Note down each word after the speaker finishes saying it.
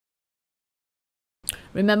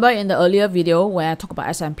Remember in the earlier video where I talked about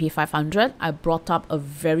S&P 500, I brought up a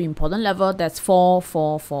very important level that's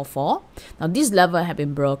 4444. Now this level had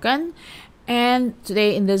been broken, and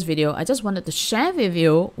today in this video, I just wanted to share with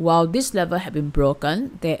you, while this level had been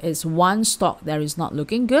broken, there is one stock that is not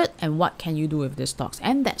looking good, and what can you do with this stocks?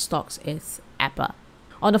 And that stocks is Apple.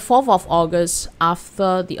 On the 4th of August,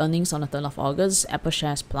 after the earnings on the 3rd of August, Apple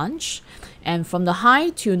shares plunged, and from the high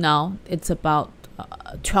to now, it's about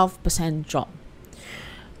 12% drop.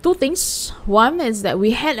 Two things. One is that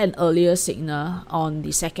we had an earlier signal on the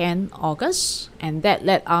 2nd August, and that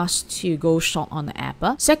led us to go short on the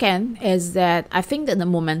Apple. Second is that I think that the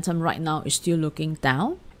momentum right now is still looking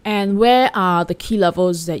down. And where are the key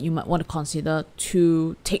levels that you might want to consider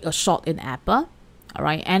to take a short in Apple? All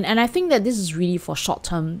right, and I think that this is really for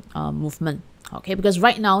short-term movement. Okay, because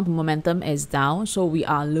right now the momentum is down, so we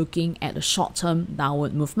are looking at a short-term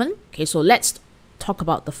downward movement. Okay, so let's talk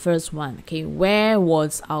about the first one. Okay, where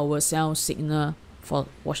was our sell signal for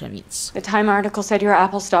wash and rinse? The Time article said your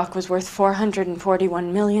Apple stock was worth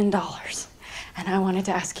 $441 million. And I wanted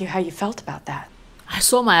to ask you how you felt about that. I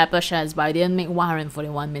sold my Apple shares, but I didn't make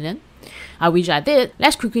 141 million. I wish I did.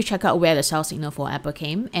 Let's quickly check out where the sell signal for Apple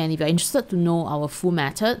came. And if you're interested to know our full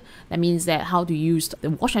method, that means that how to use the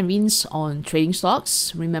wash and rinse on trading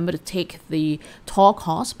stocks, remember to take the TAW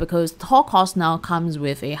course, because TAW course now comes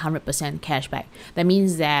with a 100% cashback. That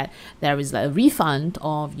means that there is like a refund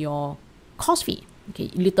of your course fee. Okay,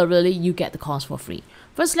 literally you get the course for free.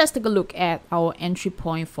 First, let's take a look at our entry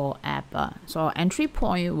point for Apple. So our entry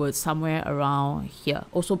point was somewhere around here,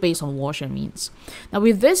 also based on wash and rinse. Now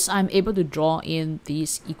with this, I'm able to draw in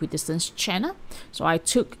this equidistance channel. So I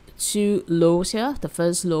took two lows here, the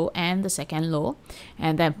first low and the second low,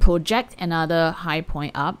 and then project another high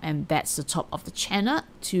point up, and that's the top of the channel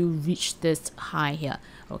to reach this high here.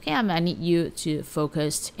 Okay, I need you to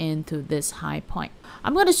focus into this high point.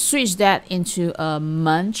 I'm going to switch that into a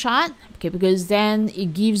month chart, okay, because then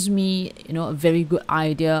it gives me, a very good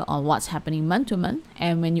idea on what's happening month to month.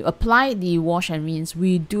 And when you apply the wash and rinse,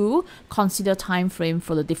 we do consider time frame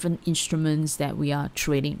for the different instruments that we are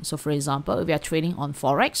trading. So for example, if we are trading on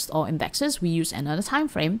forex or indexes, we use another time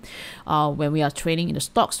frame. When we are trading in the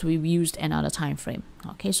stocks, we used another time frame.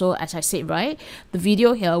 Okay, so as I said, right, the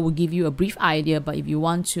video here will give you a brief idea, but if you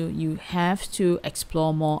want to, you have to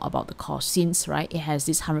explore more about the course, since, right, it has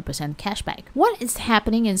this 100% cashback. What is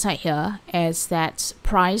happening inside here is that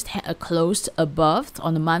price had a closed above,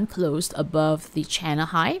 on the month closed above the channel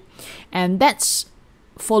high, and that's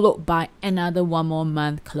followed by another one more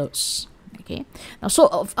month close. Okay, now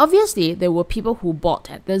so obviously there were people who bought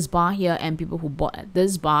at this bar here and people who bought at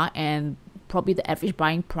this bar, and probably the average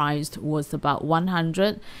buying price was about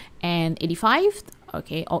 185,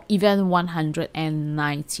 okay, or even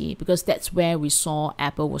 190, because that's where we saw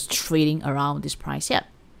Apple was trading around this price here.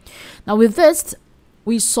 Now with this,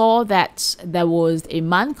 we saw that there was a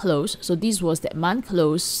month close. So this was that month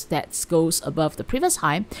close that goes above the previous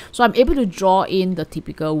high. So I'm able to draw in the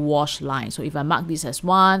typical wash line. So if I mark this as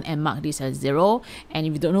 1 and mark this as 0, and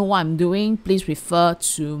if you don't know what I'm doing, please refer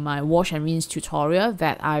to my wash and rinse tutorial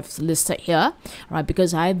that I've listed here, right?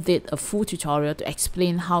 Because I did a full tutorial to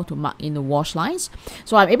explain how to mark in the wash lines.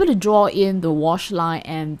 So I'm able to draw in the wash line,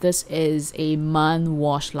 and this is a month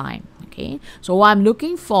wash line. Okay, so what I'm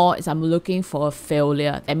looking for is I'm looking for a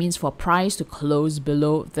failure. That means for price to close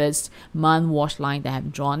below this month wash line that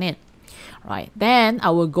I've drawn in. Right, then I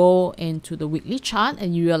will go into the weekly chart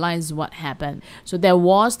and you realize what happened. So there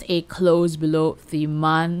was a close below the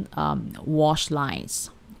month wash lines.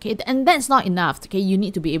 Okay, and that's not enough. Okay, you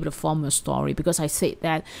need to be able to form a story, because I said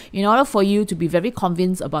that in order for you to be very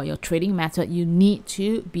convinced about your trading method, you need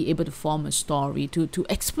to be able to form a story to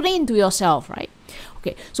explain to yourself, right?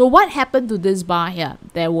 Okay, so what happened to this bar here?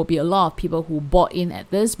 There will be a lot of people who bought in at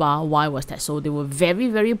this bar. Why was that so? They were very,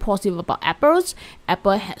 very positive about Apple's.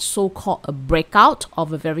 Apple had so-called a breakout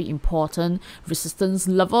of a very important resistance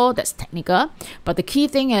level that's technical. But the key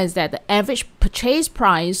thing is that the average purchase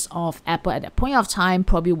price of Apple at that point of time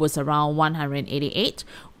probably was around 188,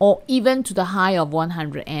 or even to the high of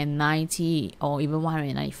 190 or even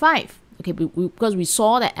 195. Okay, because we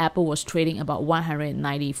saw that Apple was trading about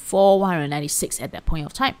 194, 196 at that point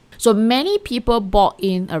of time. So many people bought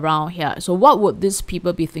in around here. So what would these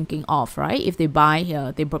people be thinking of, right? If they buy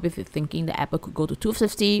here, they probably be thinking that Apple could go to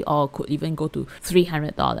 $250 or could even go to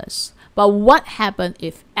 $300. But what happened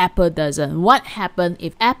if Apple doesn't. What happens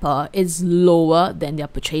if Apple is lower than their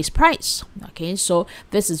purchase price? Okay, so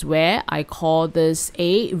this is where I call this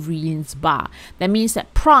a rinse bar. That means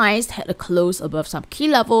that price had a close above some key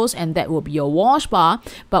levels, and that will be a wash bar.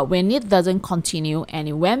 But when it doesn't continue and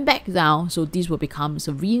it went back down, so this will become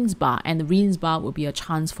a rinse bar, and the rinse bar will be a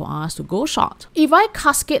chance for us to go short. If I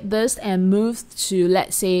cascade this and move to,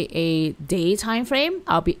 let's say, a day time frame,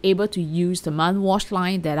 I'll be able to use the month wash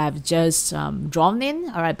line that I've just drawn in,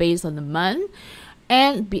 all right, based on the month,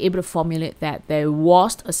 and be able to formulate that there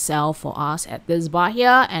was a sell for us at this bar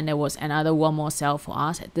here, and there was one more sell for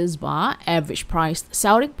us at this bar. Average price,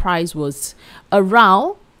 selling price was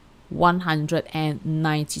around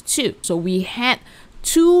 192. So we had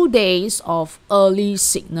 2 days of early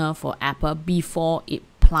signal for Apple before it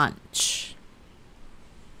plunged.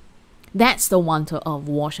 That's the wonder of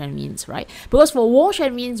wash and rinse, right? Because for wash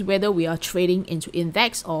and rinse, whether we are trading into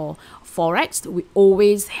index or forex, we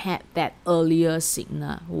always had that earlier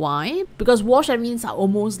signal. Why? Because wash and rinse are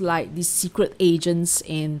almost like the secret agents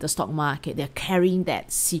in the stock market. They're carrying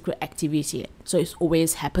that secret activity. So it's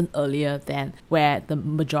always happened earlier than where the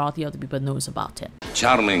majority of the people knows about it.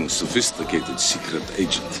 Charming, sophisticated secret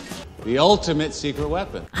agent. The ultimate secret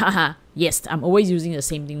weapon. Haha, yes, I'm always using the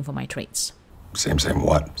same thing for my trades. Same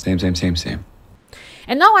what? Same.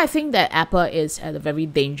 And now I think that Apple is at a very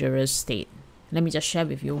dangerous state. Let me just share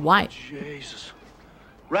with you why. Jesus.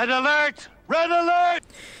 Red alert! Red alert!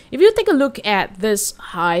 If you take a look at this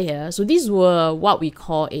high here, so these were what we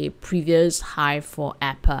call a previous high for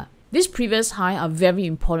Apple. This previous high are very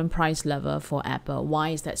important price level for Apple.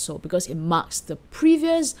 Why is that so? Because it marks the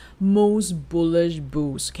previous most bullish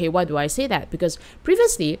boost. Okay, why do I say that? Because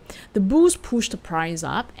previously, the boost pushed the price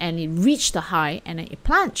up and it reached the high and then it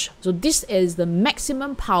plunged. So this is the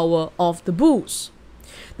maximum power of the boost.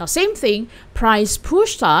 Now, same thing, price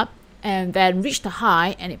pushed up and then reached the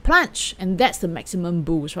high and it plunged, and that's the maximum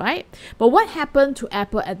boost, right? But what happened to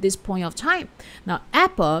Apple at this point of time? Now,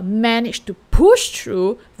 Apple managed to push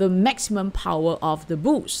through the maximum power of the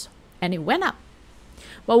boost and it went up.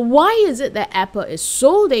 But why is it that Apple is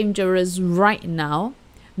so dangerous right now?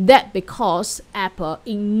 That because Apple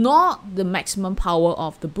ignored the maximum power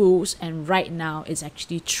of the boost and right now is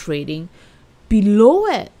actually trading below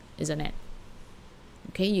it, isn't it?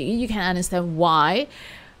 Okay, you can understand why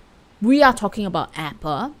we are talking about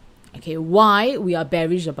Apple, okay, why we are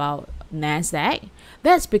bearish about NASDAQ.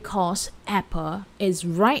 That's because Apple is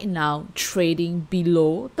right now trading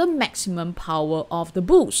below the maximum power of the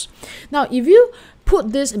boost. Now, if you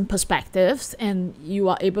put this in perspective and you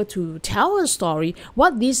are able to tell a story,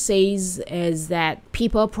 what this says is that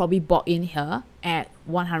people probably bought in here at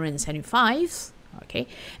 175. Okay,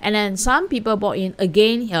 and then some people bought in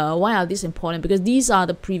again here. Why are these important? Because these are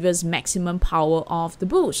the previous maximum power of the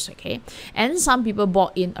boost. Okay, and some people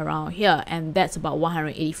bought in around here, and that's about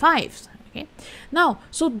 185. Okay, now,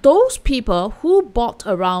 so those people who bought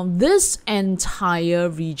around this entire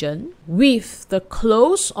region with the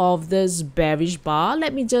close of this bearish bar,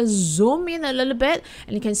 let me just zoom in a little bit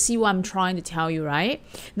and you can see what I'm trying to tell you, right?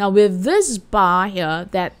 Now, with this bar here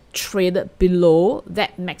that traded below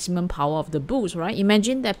that maximum power of the boost, right?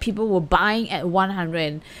 Imagine that people were buying at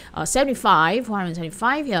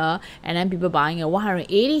 175 here, and then people buying at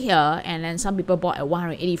 180 here, and then some people bought at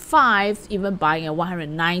 185, even buying at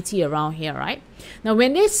 190 around here, right? Now,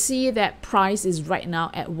 when they see that price is right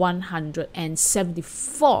now at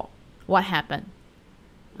 174, what happened?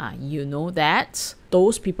 You know that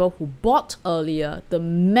those people who bought earlier, the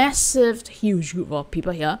massive, huge group of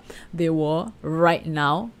people here, they were right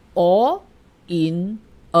now all in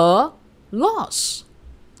a loss.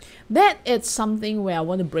 That is something where I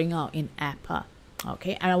want to bring out in Apple.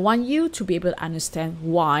 Okay, and I want you to be able to understand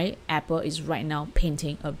why Apple is right now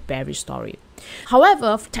painting a bearish story.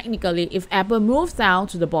 However, technically, if Apple moves down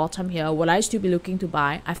to the bottom here, will I still be looking to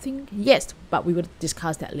buy? I think yes, but we will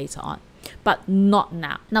discuss that later on. But not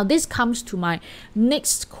now. Now, this comes to my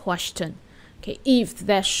next question. Okay, if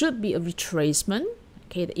there should be a retracement,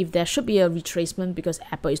 okay, if there should be a retracement because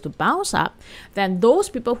Apple is to bounce up, then those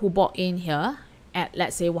people who bought in here at,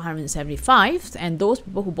 let's say, 175, and those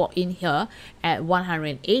people who bought in here at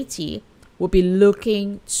 180 will be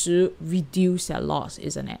looking to reduce their loss,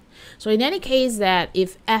 isn't it? So in any case, that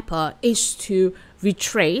if Apple is to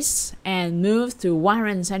retrace and move to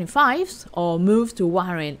 175 or move to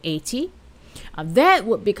 180, that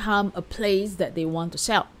would become a place that they want to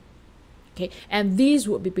sell. Okay, and these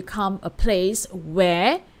would become a place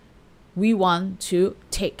where we want to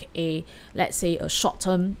take a, let's say, a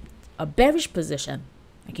short-term, a bearish position,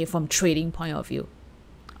 okay, from trading point of view.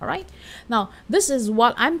 Alright, now this is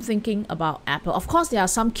what I'm thinking about Apple. Of course, there are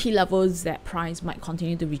some key levels that price might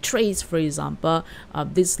continue to retrace. For example,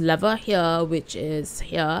 this level here, which is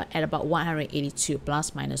here at about 182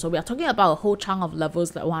 plus minus. So we are talking about a whole chunk of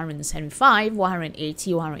levels like 175,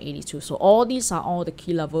 180, 182. So all these are all the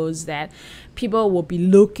key levels that people will be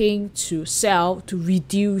looking to sell to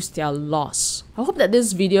reduce their loss. I hope that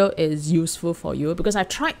this video is useful for you because I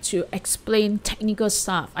tried to explain technical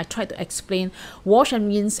stuff. I tried to explain wash and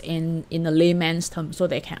rinse in a layman's term so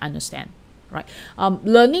they can understand, right?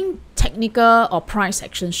 Learning technical or price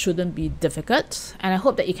action shouldn't be difficult, and I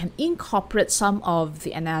hope that you can incorporate some of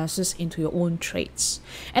the analysis into your own trades.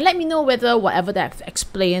 And let me know whether whatever that I've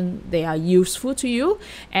explained, they are useful to you,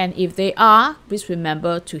 and if they are, please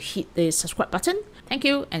remember to hit the subscribe button. Thank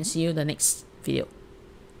you, and see you in the next video.